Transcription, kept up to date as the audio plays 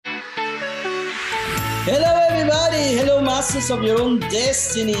Hello, everybody. Hello, masters of your own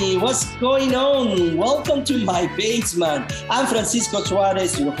destiny. What's going on? Welcome to my basement. I'm Francisco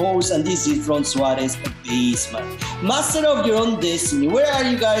Suarez, your host, and this is from Suarez Basement. Master of your own destiny. Where are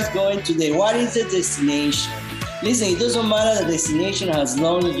you guys going today? What is the destination? Listen, it doesn't matter the destination as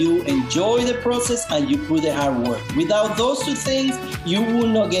long as you enjoy the process and you put the hard work. Without those two things, you will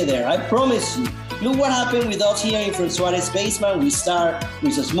not get there. I promise you. Look what happened with us here in Suarez Basement. We start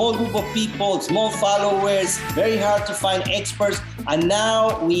with a small group of people, small followers, very hard to find experts. And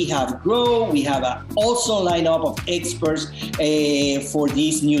now we have grown. We have an awesome lineup of experts for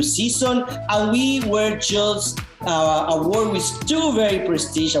this new season. And we were just awarded with two very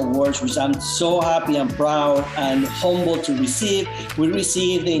prestigious awards, which I'm so happy and proud and humbled to receive. We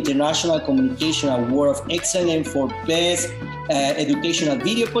received the International Communication Award of Excellence for Best Educational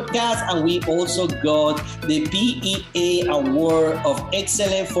Video Podcast, and we also got the PEA Award of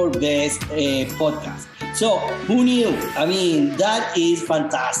Excellence for Best Podcast. So who knew? I mean, that is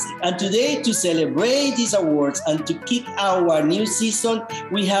fantastic. And today, to celebrate these awards and to kick our new season,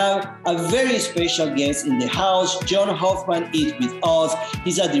 we have a very special guest in the house. John Hoffman is with us.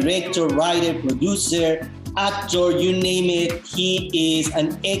 He's a director, writer, producer, actor, you name it. He is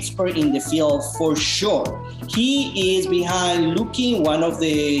an expert in the field for sure. He is behind Looking, one of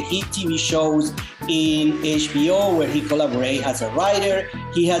the hit TV shows in HBO where he collaborates as a writer.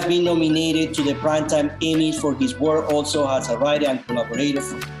 He has been nominated to the Primetime Emmy for his work also as a writer and collaborator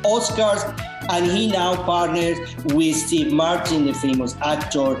for Oscars. And he now partners with Steve Martin, the famous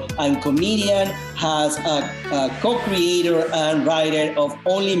actor and comedian, has a co-creator and writer of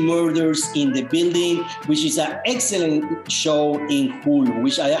Only Murders in the Building, which is an excellent show in Hulu,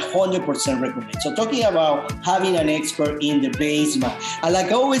 which I 100% recommend. So talking about having an expert in the basement. And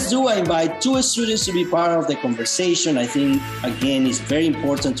like I always do, I invite two students to be part of the conversation. I think, again, it's very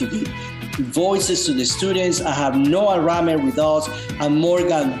important to give voices to the students. I have Noah Ramer with us and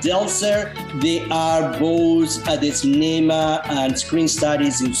Morgan Delser. They are both at the Cinema and Screen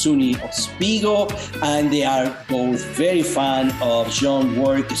Studies in SUNY Oswego, and they are both very fan of John's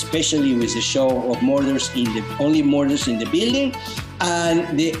work, especially with the show of Only Murders in the Building.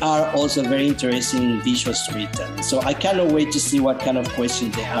 And they are also very interested in visual storytelling. So I cannot wait to see what kind of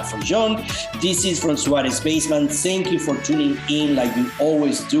questions they have for John. This is from Suarez Basement. Thank you for tuning in like you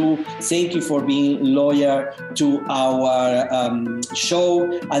always do. Thank you for being loyal to our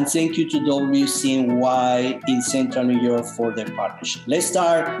show. And thank you to WCNY in Central New York for their partnership. Let's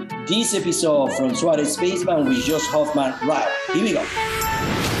start this episode from Suarez Basement with Josh Hoffman. Right, here we go.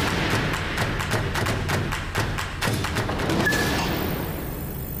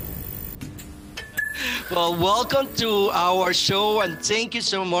 Well, welcome to our show, and thank you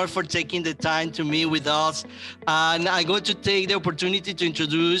so much for taking the time to meet with us. And I'm going to take the opportunity to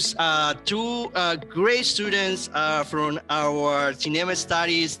introduce two great students from our Cinema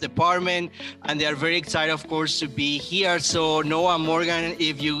Studies department, and they are very excited, of course, to be here. So Noah, Morgan,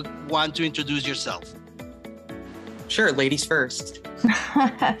 if you want to introduce yourself. Sure, ladies first.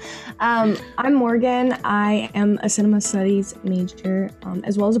 I'm Morgan. I am a Cinema Studies major,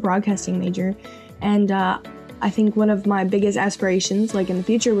 as well as a broadcasting major. And I think one of my biggest aspirations, like in the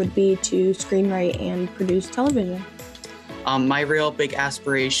future, would be to screenwrite and produce television. My real big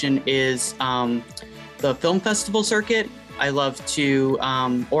aspiration is the film festival circuit. I love to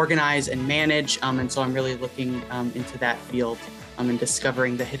organize and manage, and so I'm really looking into that field and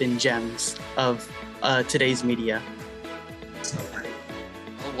discovering the hidden gems of today's media.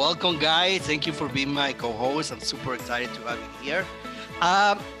 Well, welcome, guys. Thank you for being my co-host. I'm super excited to have you here.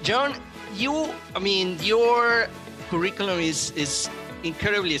 John, your curriculum is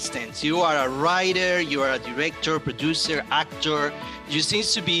incredibly extensive. You are a writer, you are a director, producer, actor. You seem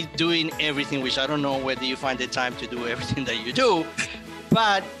to be doing everything, which I don't know whether you find the time to do everything that you do.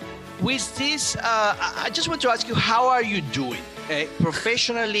 But with this, I just want to ask you, how are you doing?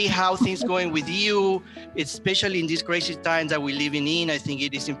 Professionally, how things going with you, especially in these crazy times that we're living in? I think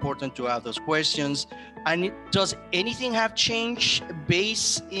it is important to have those questions. And does anything have changed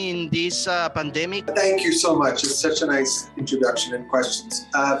based in this pandemic? Thank you so much. It's such a nice introduction and questions.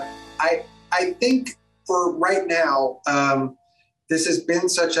 I think for right now, this has been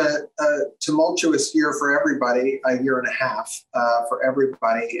such a tumultuous year for everybody, a year and a half for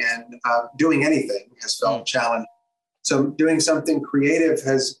everybody, and doing anything has felt challenging. So doing something creative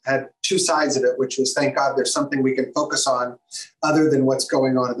has had two sides of it, which was, thank God, there's something we can focus on other than what's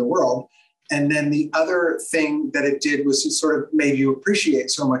going on in the world. And then the other thing that it did was it sort of made you appreciate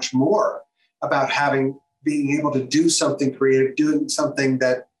so much more about being able to do something creative, doing something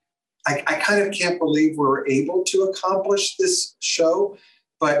that I kind of can't believe we're able to accomplish this show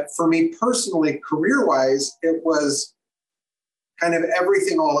But for me personally, career-wise, it was kind of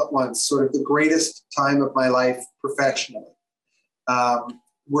everything all at once, sort of the greatest time of my life professionally,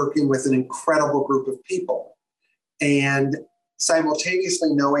 working with an incredible group of people. And simultaneously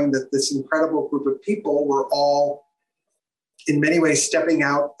knowing that this incredible group of people were all in many ways stepping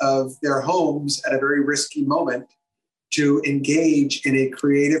out of their homes at a very risky moment to engage in a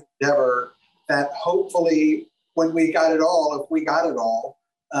creative endeavor that hopefully, when we got it all, if we got it all,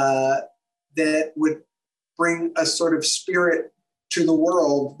 that would bring a sort of spirit to the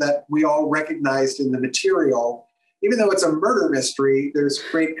world that we all recognized in the material. Even though it's a murder mystery, there's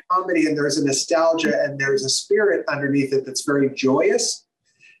great comedy and there's a nostalgia and there's a spirit underneath it that's very joyous.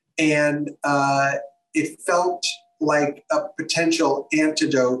 And it felt like a potential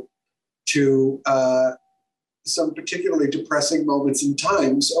antidote to some particularly depressing moments and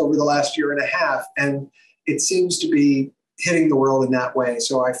times over the last year and a half. And it seems to be hitting the world in that way.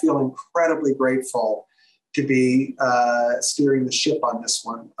 So I feel incredibly grateful to be steering the ship on this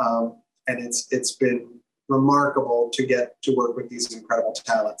one. And it's been remarkable to get to work with these incredible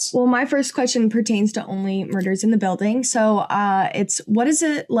talents. Well, my first question pertains to Only Murders in the Building. So it's, what is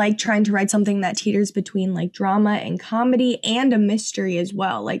it like trying to write something that teeters between like drama and comedy and a mystery as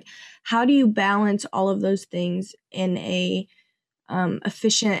well? Like, how do you balance all of those things in a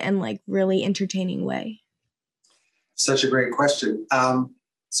efficient and like really entertaining way? Such a great question.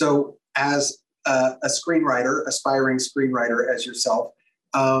 So as a screenwriter, aspiring screenwriter as yourself,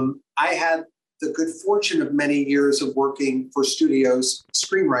 I had the good fortune of many years of working for studios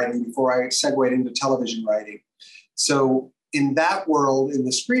screenwriting before I segued into television writing. So in that world, in the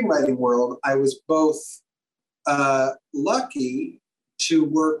screenwriting world, I was both lucky to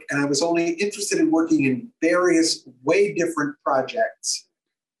work, and I was only interested in working in various way different projects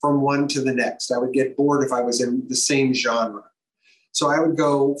from one to the next. I would get bored if I was in the same genre. So I would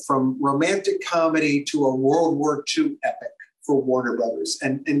go from romantic comedy to a World War II epic for Warner Brothers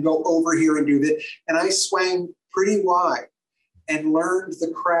and go over here and do that. And I swang pretty wide and learned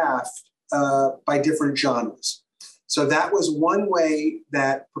the craft by different genres. So that was one way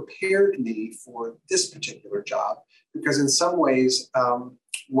that prepared me for this particular job, because in some ways,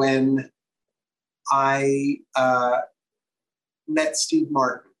 when I met Steve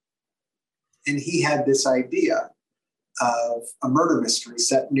Martin, and he had this idea of a murder mystery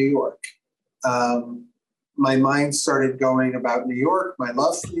set in New York, my mind started going about New York, my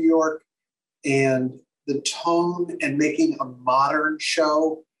love for New York, and the tone and making a modern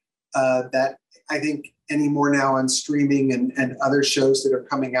show that I think anymore now on streaming and other shows that are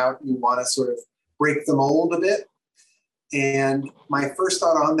coming out, you want to sort of break the mold a bit. And my first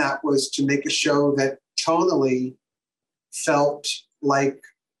thought on that was to make a show that tonally felt like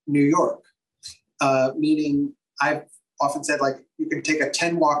New York, meaning I've often said, like, you can take a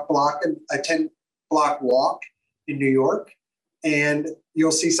 10-block walk in New York, and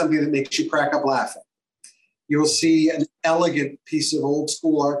you'll see something that makes you crack up laughing. You'll see an elegant piece of old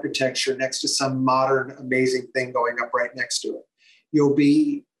school architecture next to some modern, amazing thing going up right next to it. You'll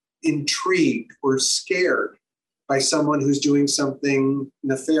be intrigued or scared by someone who's doing something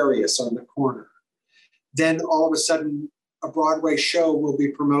nefarious on the corner. Then all of a sudden, a Broadway show will be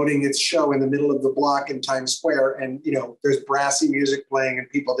promoting its show in the middle of the block in Times Square, and there's brassy music playing and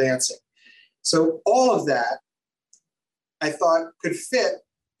people dancing. So all of that, I thought, could fit,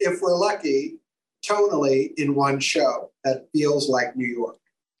 if we're lucky, tonally in one show that feels like New York.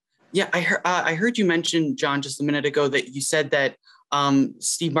 Yeah, I heard you mention, John, just a minute ago that you said that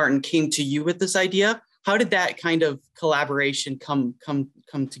Steve Martin came to you with this idea. How did that kind of collaboration come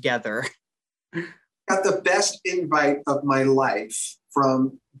together? Got the best invite of my life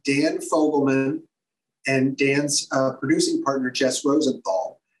from Dan Fogelman and Dan's producing partner, Jess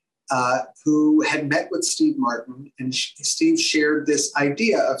Rosenthal, who had met with Steve Martin, and Steve shared this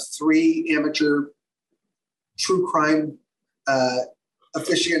idea of 3 amateur true crime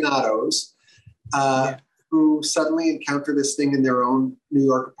aficionados who suddenly encounter this thing in their own New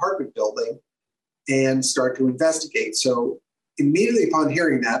York apartment building and start to investigate. So immediately upon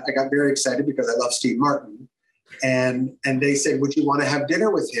hearing that, I got very excited because I love Steve Martin. And they said, would you want to have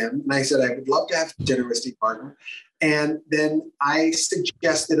dinner with him? And I said, I would love to have dinner with Steve Martin. And then I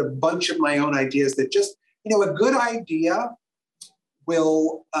suggested a bunch of my own ideas that just, a good idea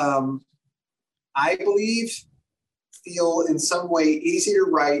will, I believe, feel in some way easy to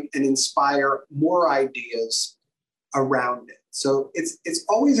write and inspire more ideas around it. So it's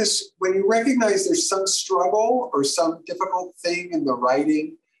always when you recognize there's some struggle or some difficult thing in the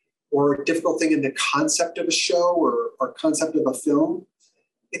writing or a difficult thing in the concept of a show or concept of a film,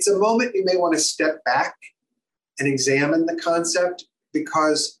 it's a moment you may want to step back and examine the concept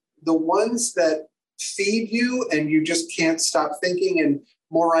because the ones that feed you and you just can't stop thinking and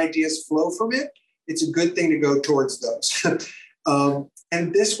more ideas flow from it, it's a good thing to go towards those.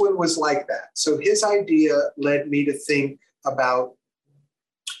 And this one was like that. So his idea led me to think about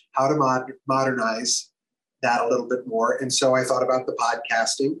how to modernize that a little bit more. And so I thought about the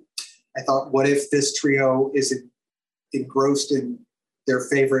podcasting. I thought, what if this trio is engrossed in their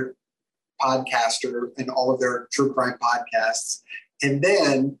favorite podcaster and all of their true crime podcasts? And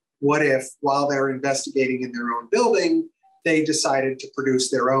then what if, while they're investigating in their own building, they decided to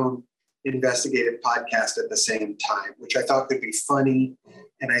produce their own investigative podcast at the same time, which I thought could be funny.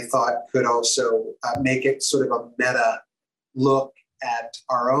 And I thought could also make it sort of a meta look at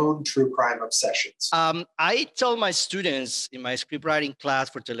our own true crime obsessions. I tell my students in my scriptwriting class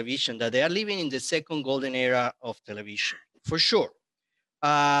for television that they are living in the second golden era of television, for sure.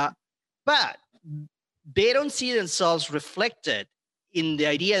 But they don't see themselves reflected in the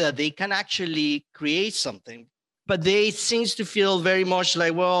idea that they can actually create something. But they seems to feel very much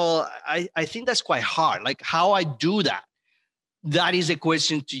like, well, I think that's quite hard. Like how I do that. That is a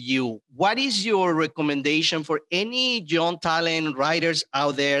question to you. What is your recommendation for any young talent writers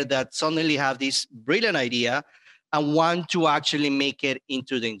out there that suddenly have this brilliant idea and want to actually make it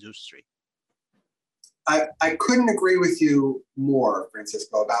into the industry? I couldn't agree with you more,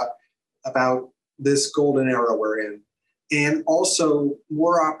 Francisco, about this golden era we're in, and also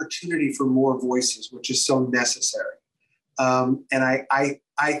more opportunity for more voices, which is so necessary. And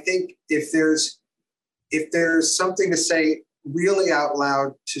I think if there's something to say really out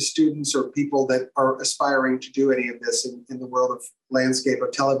loud to students or people that are aspiring to do any of this in the world of landscape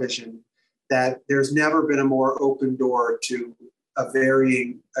of television, that there's never been a more open door to a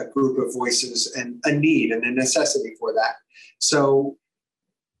varying group of voices and a need and a necessity for that. So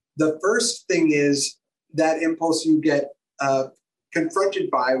the first thing is that impulse you get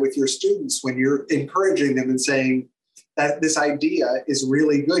confronted by with your students when you're encouraging them and saying that this idea is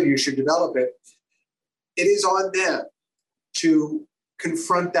really good, you should develop it. It is on them to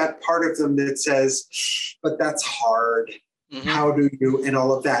confront that part of them that says, but that's hard. Mm-hmm. How do you, and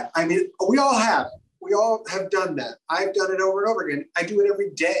all of that. I mean, we all have done that. I've done it over and over again. I do it every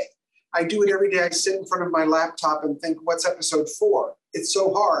day. I sit in front of my laptop and think, what's episode 4? It's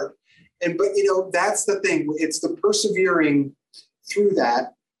so hard. But that's the thing. It's the persevering through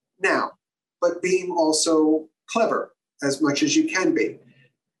that now, but being also clever as much as you can be.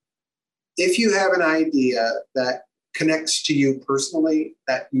 If you have an idea that connects to you personally,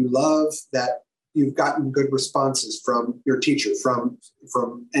 that you love, that you've gotten good responses from your teacher, from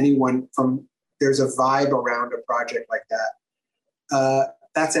anyone, there's a vibe around a project like that.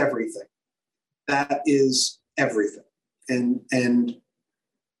 That's everything. That is everything. And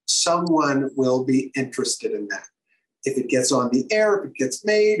someone will be interested in that. If it gets on the air, if it gets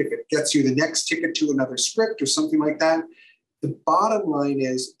made, if it gets you the next ticket to another script or something like that, the bottom line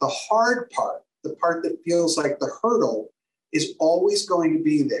is the hard part, the part that feels like the hurdle, is always going to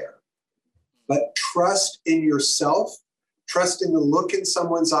be there. But trust in yourself, trust in the look in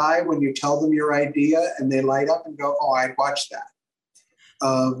someone's eye when you tell them your idea and they light up and go, oh, I'd watch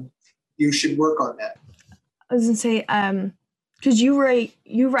that. You should work on that. I was going to say, because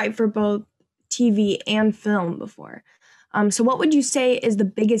you write for both TV and film before. So what would you say is the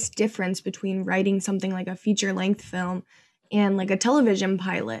biggest difference between writing something like a feature-length film and like a television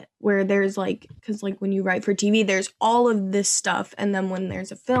pilot, where there's because when you write for TV, there's all of this stuff, and then when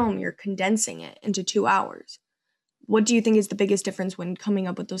there's a film, you're condensing it into 2 hours. What do you think is the biggest difference when coming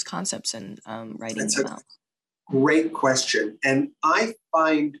up with those concepts and writing them out? Great question. And I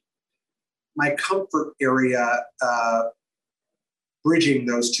find my comfort area bridging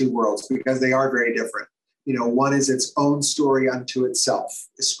those two worlds because they are very different. One is its own story unto itself.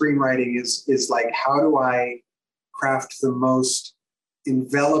 The screenwriting is like, how do I craft the most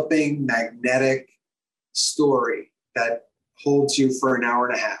enveloping, magnetic story that holds you for an hour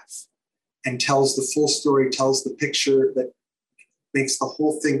and a half and tells the full story, tells the picture that makes the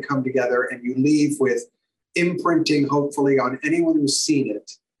whole thing come together, and you leave with imprinting, hopefully, on anyone who's seen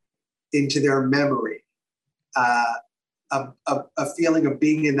it into their memory, a feeling of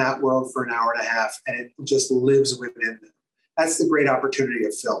being in that world for an hour and a half, and it just lives within them. That's the great opportunity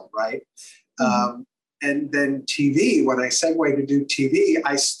of film, right? Mm-hmm. And then TV, when I segued to do TV,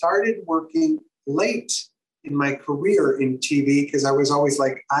 I started working late in my career in TV because I was always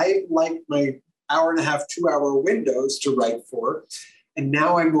like, I like my hour and a half, 2 hour windows to write for. And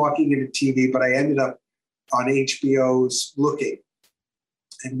now I'm walking into TV, but I ended up on HBO's Looking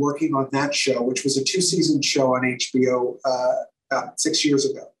and working on that show, which was a 2-season show on HBO about 6 years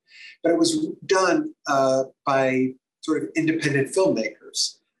ago. But it was done by sort of independent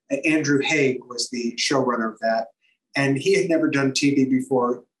filmmakers. Andrew Haig was the showrunner of that, and he had never done TV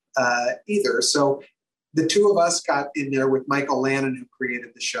before either. So the two of us got in there with Michael Lannon, who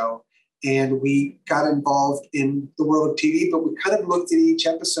created the show, and we got involved in the world of TV, but we kind of looked at each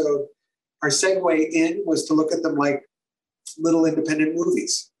episode. Our segue in was to look at them like little independent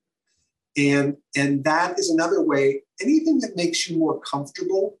movies. And that is another way, anything that makes you more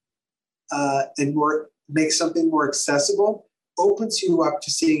comfortable and makes something more accessible opens you up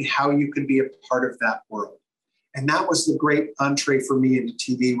to seeing how you can be a part of that world. And that was the great entree for me into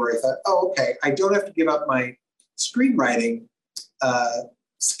TV, where I thought, oh, okay, I don't have to give up my screenwriting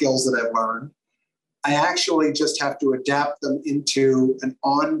skills that I've learned. I actually just have to adapt them into an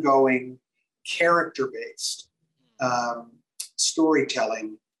ongoing character-based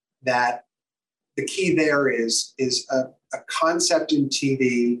storytelling. That the key there is a concept in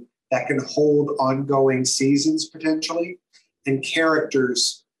TV that can hold ongoing seasons potentially, and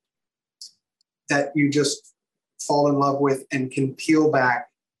characters that you just fall in love with and can peel back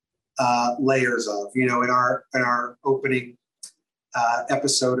layers of. You know, in our opening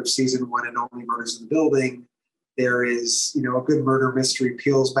episode of season 1 and Only Murders in the Building, there is, you know, a good murder mystery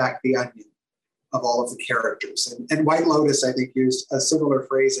peels back the onion of all of the characters. And White Lotus, I think, used a similar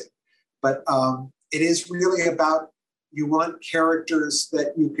phrasing. But it is really about, you want characters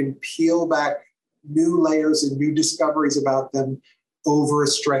that you can peel back new layers and new discoveries about them over a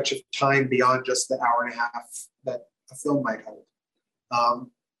stretch of time beyond just the hour and a half that a film might hold.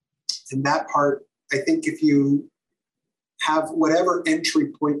 And that part, I think if you have whatever entry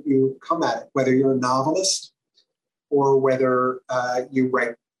point you come at it, whether you're a novelist or whether you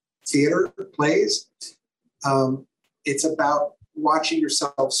write theater plays, it's about watching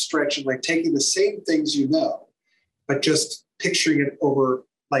yourself stretch and like taking the same things you know, but just picturing it over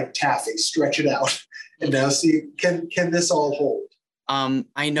like taffy, stretch it out, and now see, can this all hold?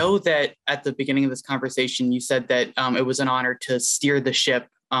 I know that at the beginning of this conversation, you said that it was an honor to steer the ship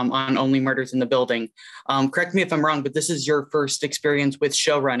on Only Murders in the Building. Correct me if I'm wrong, but this is your first experience with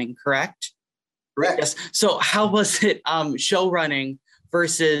show running, correct? Correct. Yes. So how was it show running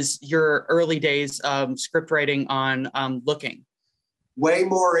versus your early days script writing on Looking? Way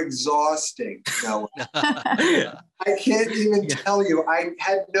more exhausting. No, I can't even tell you. I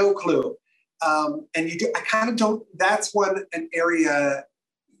had no clue. And I kind of don't. That's an area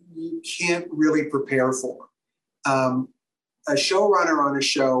you can't really prepare for. A showrunner on a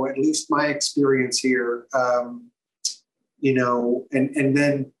show, at least my experience here, you know, and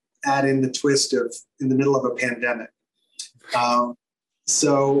then add in the twist of in the middle of a pandemic.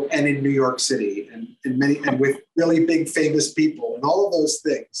 And in New York City and with really big famous people and all of those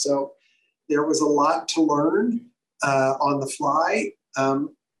things. So there was a lot to learn on the fly.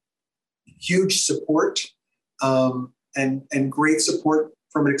 Huge support and great support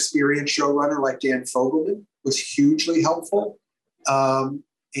from an experienced showrunner like Dan Fogelman was hugely helpful.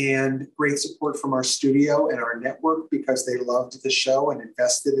 And great support from our studio and our network, because they loved the show and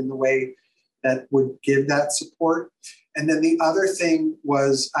invested in the way that would give that support. And then the other thing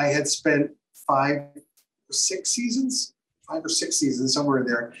was I had spent 5 or 6 seasons, somewhere in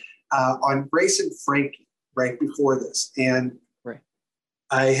there, on Grace and Frankie right before this. And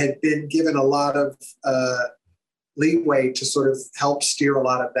I had been given a lot of leeway to sort of help steer a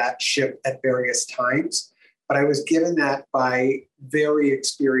lot of that ship at various times. But I was given that by very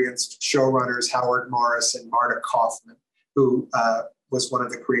experienced showrunners, Howard Morris and Marta Kaufman, who was one of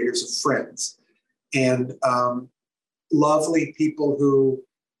the creators of Friends. And lovely people who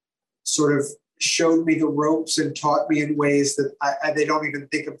sort of showed me the ropes and taught me in ways that they don't even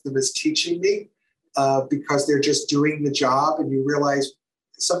think of them as teaching me, because they're just doing the job. And you realize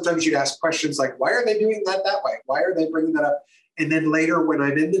sometimes you'd ask questions like, why are they doing that way? Why are they bringing that up? And then later when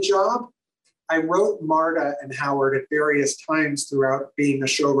I'm in the job, I wrote Marta and Howard at various times throughout being a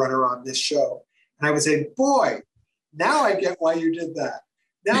showrunner on this show. And I would say, boy, now I get why you did that.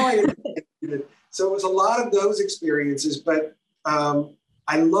 Now I get why you did it. So it was a lot of those experiences, but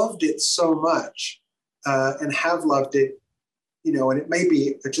I loved it so much and have loved it, you know, and it may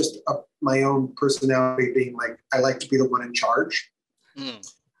be just my own personality being like, I like to be the one in charge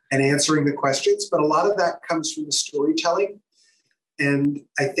and answering the questions, but a lot of that comes from the storytelling. And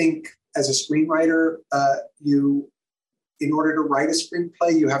I think as a screenwriter, in order to write a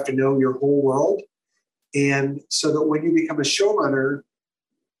screenplay, you have to know your whole world. And so that when you become a showrunner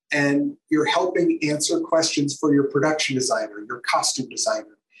and you're helping answer questions for your production designer, your costume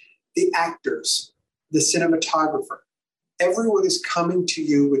designer, the actors, the cinematographer, everyone is coming to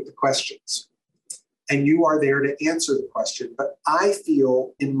you with the questions and you are there to answer the question. But I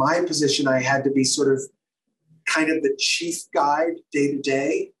feel in my position, I had to be sort of kind of the chief guide day to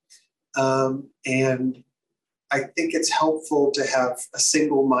day. And I think it's helpful to have a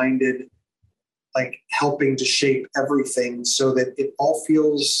single-minded, like helping to shape everything so that it all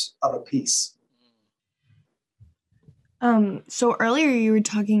feels of a piece. So earlier you were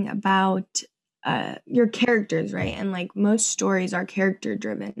talking about your characters, right? And like most stories are character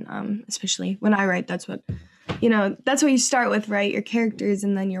driven, especially when I write, that's what you start with, right? Your characters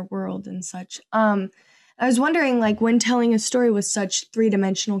and then your world and such. I was wondering, like, when telling a story with such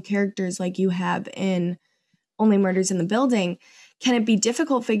three-dimensional characters like you have in Only Murders in the Building, can it be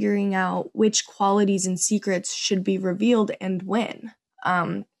difficult figuring out which qualities and secrets should be revealed and when?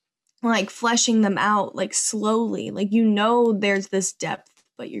 Like fleshing them out, like slowly, like, there's this depth,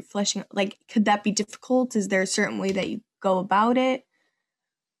 but you're fleshing, like, could that be difficult? Is there a certain way that you go about it?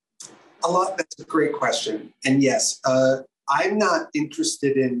 That's a great question. And yes, I'm not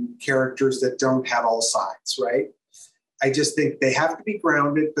interested in characters that don't have all sides, right? I just think they have to be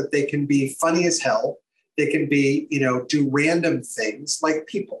grounded, but they can be funny as hell. They can be, do random things like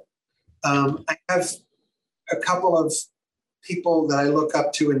people. I have a couple of people that I look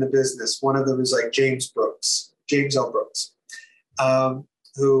up to in the business. One of them is like James L. Brooks,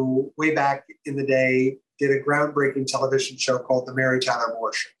 who way back in the day did a groundbreaking television show called The Mary Tyler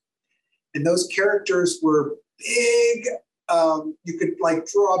Moore Show. And those characters were big. You could like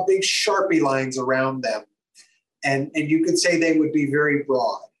draw big Sharpie lines around them. And you could say they would be very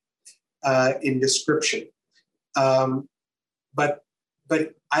broad in description. But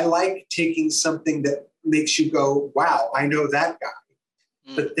I like taking something that makes you go, wow, I know that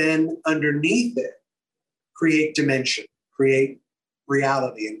guy. But then underneath it, create dimension, create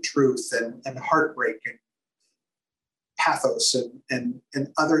reality and truth and heartbreak and pathos and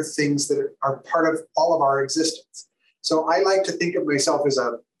other things that are part of all of our existence. So I like to think of myself as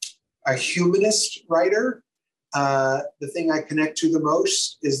a humanist writer. The thing I connect to the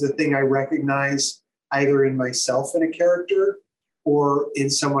most is the thing I recognize either in myself in a character or in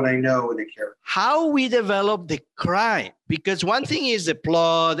someone I know in a character. How we develop the crime, because one thing is the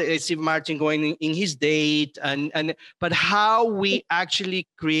plot, Steve Martin going in his date, but how we actually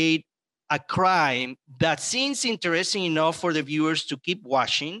create a crime that seems interesting enough for the viewers to keep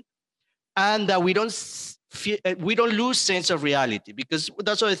watching, and that we don't lose sense of reality, because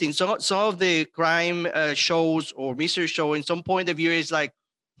that's the other thing. So some of the crime shows or mystery show, in some point the viewer is like,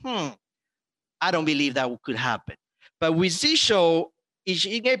 I don't believe that could happen. But with this show, each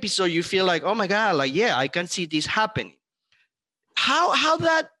episode you feel like, oh my God, like, yeah, I can see this happening. How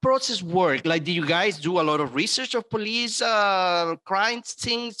that process work? Like, do you guys do a lot of research of police crime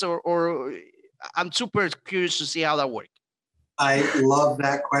things, or I'm super curious to see how that works. I love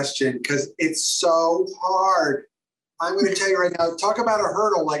that question because it's so hard. I'm going to tell you right now, talk about a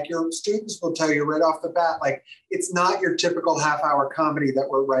hurdle, like your students will tell you right off the bat, like it's not your typical half-hour comedy that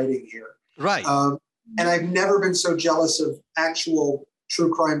we're writing here. Right. And I've never been so jealous of actual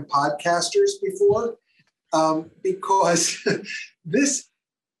true crime podcasters before, because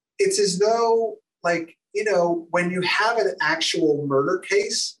it's as though, like, when you have an actual murder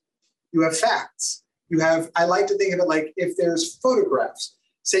case, you have facts. I like to think of it like if there's photographs,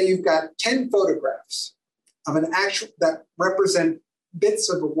 say you've got 10 photographs of an actual that represent bits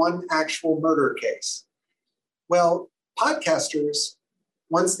of one actual murder case. Well, podcasters,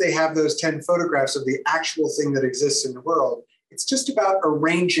 once they have those 10 photographs of the actual thing that exists in the world, it's just about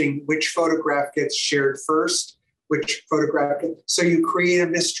arranging which photograph gets shared first, which photograph so you create a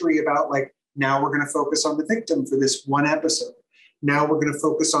mystery about, like, now we're going to focus on the victim for this one episode. Now we're going to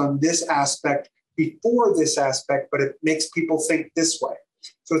focus on this aspect before this aspect, but it makes people think this way.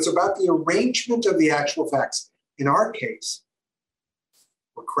 So it's about the arrangement of the actual facts. In our case,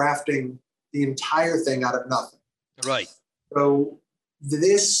 we're crafting the entire thing out of nothing. Right. So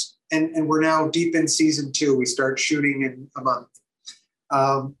this, and we're now deep in season 2. We start shooting in a month.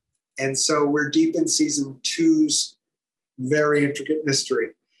 And so we're deep in season 2's very intricate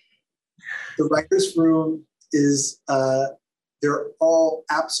mystery. The writer's room is, they're all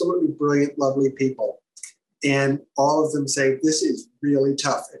absolutely brilliant, lovely people. And all of them say, this is really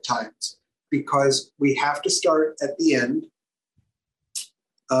tough at times because we have to start at the end.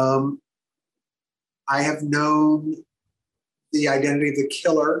 I have known the identity of the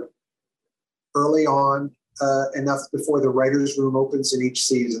killer early on, enough before the writer's room opens in each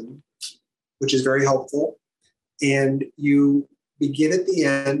season, which is very helpful. And you begin at the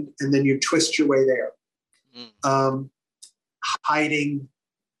end and then you twist your way there. Hiding,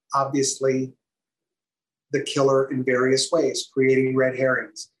 obviously, the killer in various ways, creating red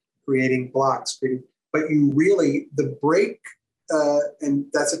herrings, creating blocks, but you really, the break and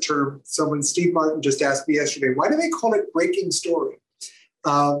that's a term, Steve Martin just asked me yesterday, why do they call it breaking story?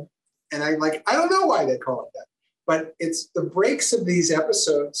 And I'm like, I don't know why they call it that. But it's the breaks of these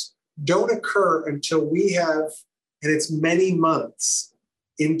episodes don't occur until we have, and it's many months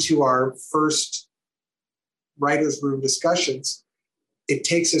into our first writer's room discussions. It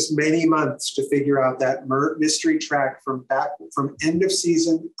takes us many months to figure out that mystery track from end of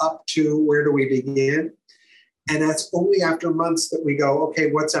season up to where do we begin. And that's only after months that we go, okay,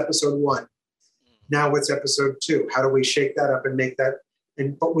 what's episode 1? Now what's episode 2? How do we shake that up and make that?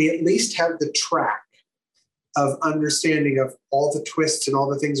 But we at least have the track of understanding of all the twists and all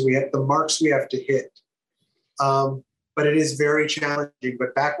the things the marks we have to hit. But it is very challenging,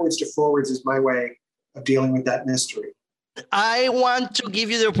 but backwards to forwards is my way of dealing with that mystery. I want to give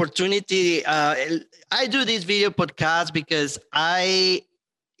you the opportunity. I do this video podcast because I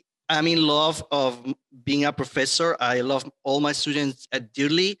am in love of being a professor. I love all my students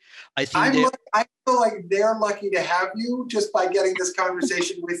dearly. I feel like they're lucky to have you just by getting this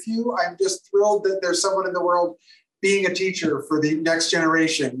conversation with you. I'm just thrilled that there's someone in the world being a teacher for the next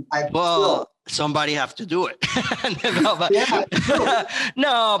generation. Somebody have to do it.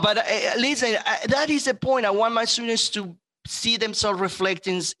 No, but listen, that is the point. I want my students to see themselves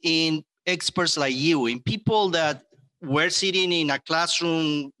reflecting in experts like you, in people that were sitting in a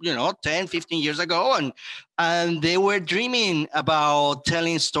classroom, 10, 15 years ago, and they were dreaming about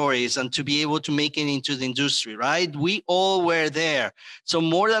telling stories and to be able to make it into the industry, right? We all were there. So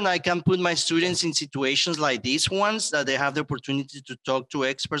more than I can put my students in situations like these ones, that they have the opportunity to talk to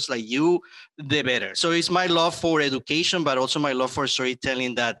experts like you, the better. So it's my love for education, but also my love for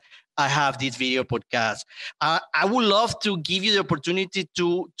storytelling that I have this video podcast. I would love to give you the opportunity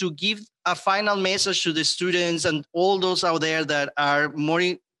to give a final message to the students and all those out there that are more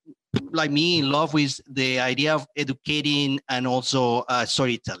like me, in love with the idea of educating and also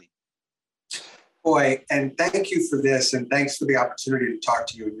storytelling. Boy, and thank you for this, and thanks for the opportunity to talk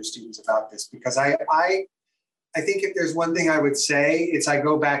to you and your students about this, because I think if there's one thing I would say, it's I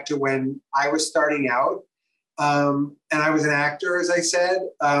go back to when I was starting out. And I was an actor, as I said,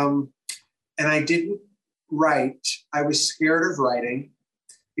 and I didn't write. I was scared of writing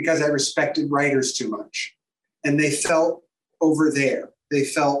because I respected writers too much. And they felt over there. They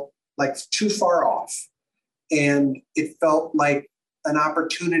felt like too far off. And it felt like an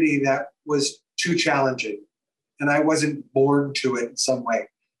opportunity that was too challenging. And I wasn't born to it in some way,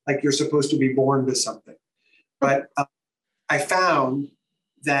 like you're supposed to be born to something. But I found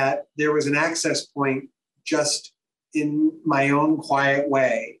that there was an access point just in my own quiet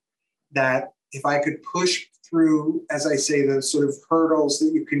way, that if I could push through, as I say, the sort of hurdles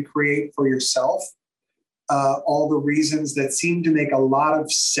that you can create for yourself, all the reasons that seem to make a lot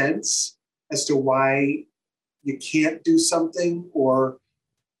of sense as to why you can't do something or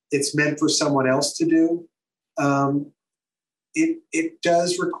it's meant for someone else to do, it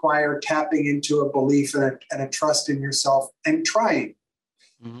does require tapping into a belief and a trust in yourself and trying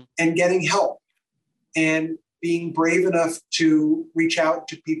and getting help. And being brave enough to reach out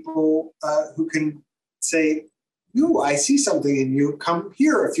to people who can say, I see something in you, come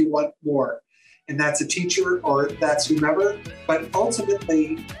here if you want more. And that's a teacher or that's whomever, but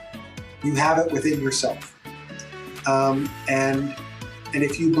ultimately you have it within yourself. And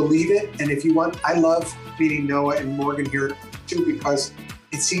if you believe it, and if you want, I love meeting Noah and Morgan here too, because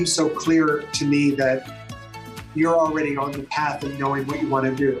it seems so clear to me that you're already on the path of knowing what you want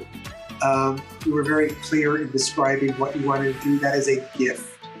to do. You were very clear in describing what you wanted to do. That is a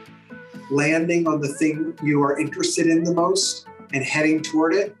gift. Landing on the thing you are interested in the most and heading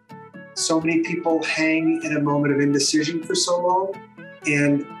toward it. So many people hang in a moment of indecision for so long,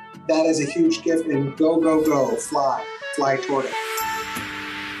 and that is a huge gift. And go, go, go, fly toward it.